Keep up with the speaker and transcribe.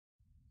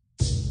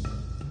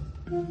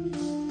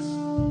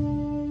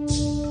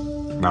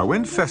Now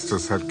when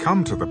Festus had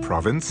come to the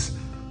province,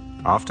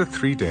 after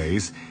 3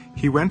 days,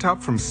 he went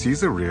up from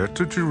Caesarea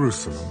to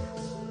Jerusalem.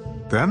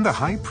 Then the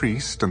high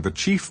priest and the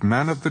chief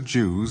man of the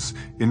Jews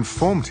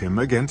informed him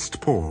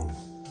against Paul.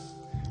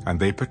 And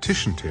they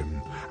petitioned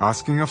him,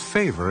 asking a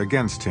favor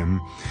against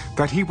him,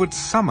 that he would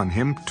summon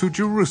him to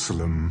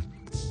Jerusalem,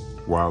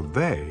 while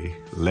they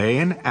lay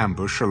in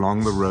ambush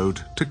along the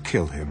road to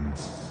kill him.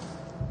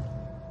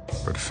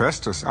 But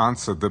Festus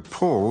answered that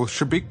Paul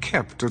should be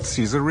kept at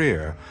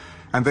Caesarea,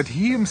 and that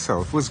he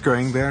himself was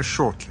going there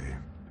shortly.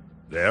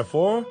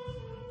 Therefore,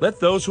 let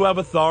those who have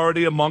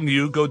authority among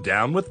you go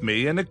down with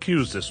me and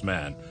accuse this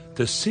man,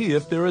 to see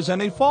if there is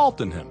any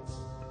fault in him.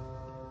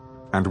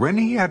 And when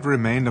he had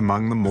remained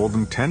among them more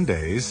than 10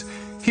 days,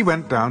 he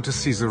went down to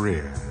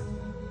Caesarea.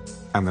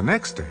 And the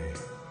next day,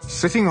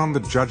 sitting on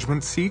the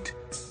judgment seat,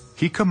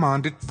 he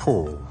commanded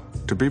Paul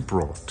to be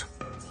brought.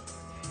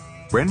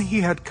 When he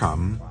had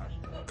come,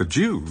 the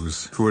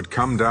Jews who had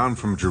come down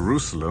from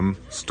Jerusalem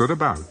stood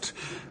about,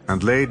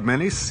 and laid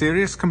many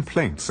serious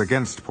complaints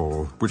against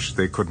Paul, which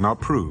they could not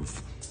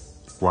prove,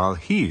 while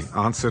he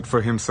answered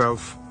for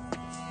himself,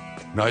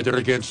 Neither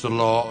against the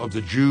law of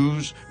the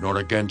Jews, nor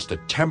against the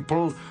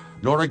temple,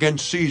 nor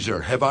against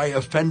Caesar have I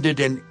offended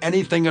in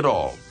anything at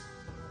all.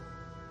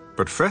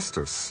 But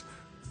Festus,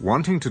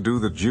 wanting to do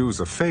the Jews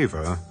a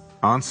favor,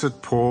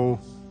 answered Paul,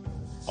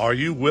 Are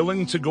you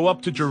willing to go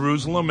up to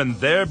Jerusalem and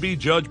there be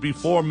judged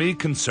before me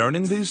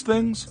concerning these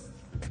things?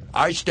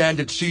 I stand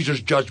at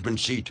Caesar's judgment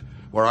seat,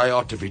 where I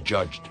ought to be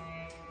judged.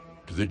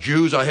 To the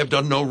Jews I have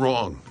done no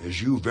wrong,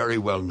 as you very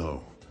well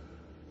know.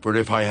 For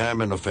if I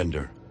am an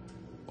offender,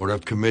 or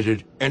have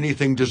committed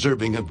anything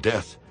deserving of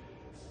death,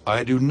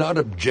 I do not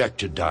object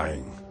to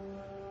dying.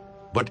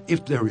 But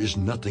if there is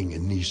nothing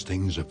in these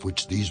things of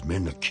which these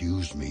men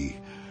accuse me,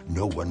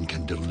 no one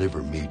can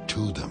deliver me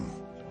to them.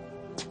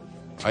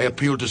 I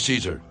appeal to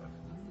Caesar.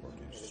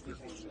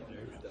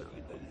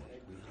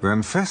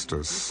 Then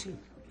Festus,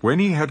 when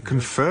he had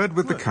conferred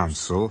with the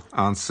council,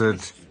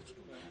 answered,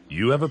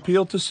 You have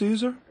appealed to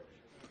Caesar?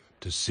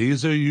 To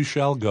Caesar you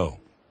shall go.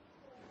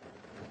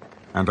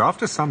 And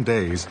after some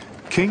days,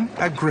 King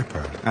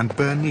Agrippa and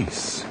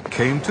Bernice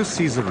came to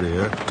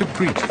Caesarea to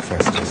greet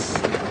Festus.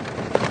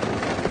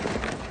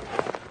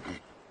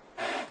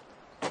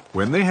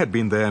 When they had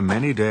been there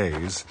many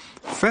days,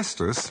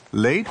 Festus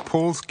laid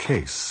Paul's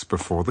case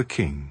before the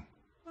king.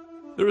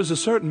 There is a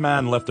certain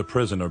man left a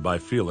prisoner by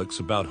Felix,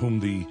 about whom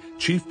the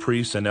chief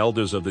priests and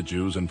elders of the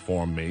Jews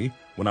informed me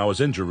when I was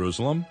in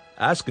Jerusalem,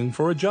 asking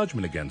for a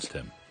judgment against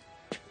him.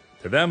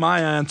 To them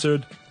I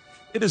answered,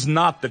 It is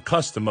not the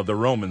custom of the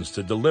Romans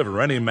to deliver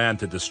any man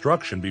to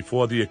destruction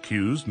before the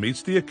accused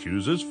meets the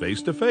accusers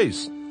face to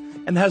face,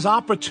 and has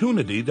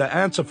opportunity to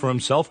answer for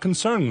himself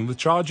concerning the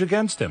charge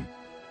against him.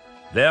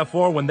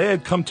 Therefore, when they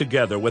had come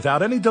together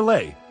without any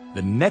delay,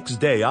 the next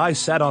day I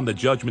sat on the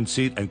judgment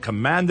seat and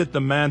commanded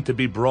the man to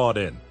be brought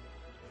in.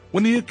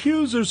 When the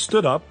accusers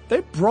stood up,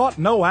 they brought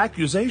no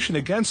accusation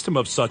against him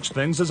of such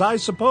things as I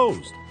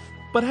supposed,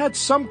 but had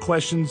some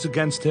questions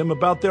against him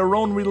about their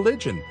own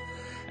religion,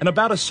 and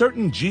about a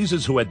certain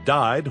Jesus who had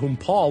died, whom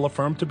Paul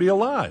affirmed to be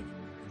alive.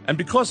 And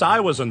because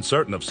I was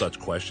uncertain of such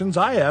questions,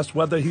 I asked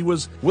whether he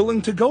was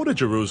willing to go to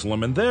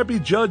Jerusalem and there be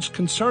judged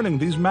concerning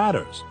these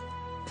matters.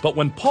 But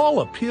when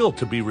Paul appealed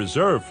to be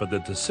reserved for the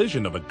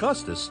decision of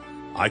Augustus,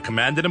 I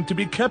commanded him to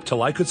be kept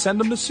till I could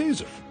send him to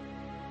Caesar.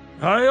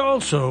 I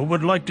also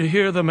would like to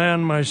hear the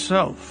man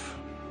myself.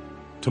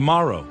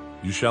 Tomorrow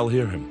you shall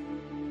hear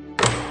him.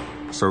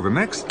 So the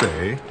next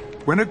day,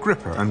 when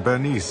Agrippa and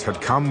Bernice had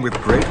come with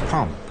great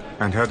pomp,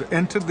 and had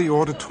entered the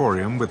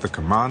auditorium with the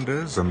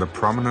commanders and the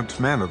prominent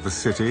men of the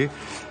city,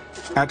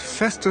 at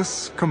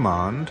Festus'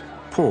 command,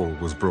 Paul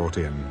was brought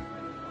in.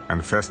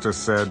 And Festus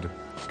said,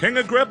 King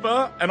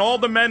Agrippa and all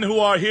the men who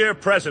are here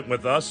present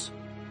with us,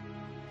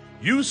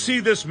 you see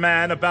this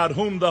man about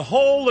whom the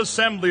whole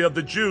assembly of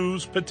the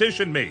Jews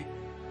petitioned me,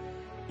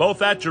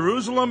 both at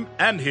Jerusalem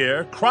and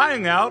here,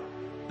 crying out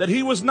that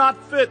he was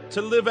not fit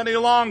to live any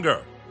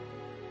longer.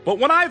 But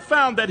when I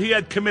found that he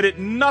had committed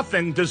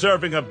nothing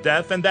deserving of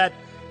death, and that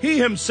he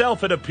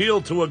himself had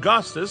appealed to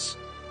Augustus,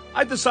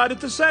 I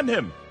decided to send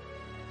him.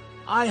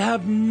 I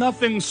have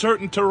nothing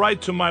certain to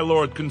write to my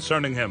lord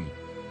concerning him.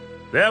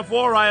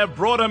 Therefore I have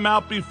brought him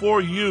out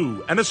before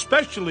you, and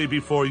especially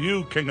before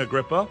you, King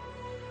Agrippa,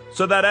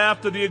 so that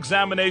after the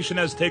examination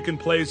has taken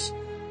place,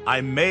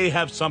 I may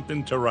have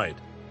something to write.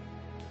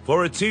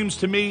 For it seems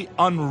to me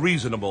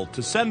unreasonable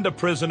to send a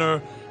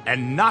prisoner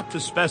and not to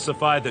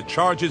specify the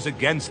charges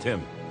against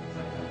him.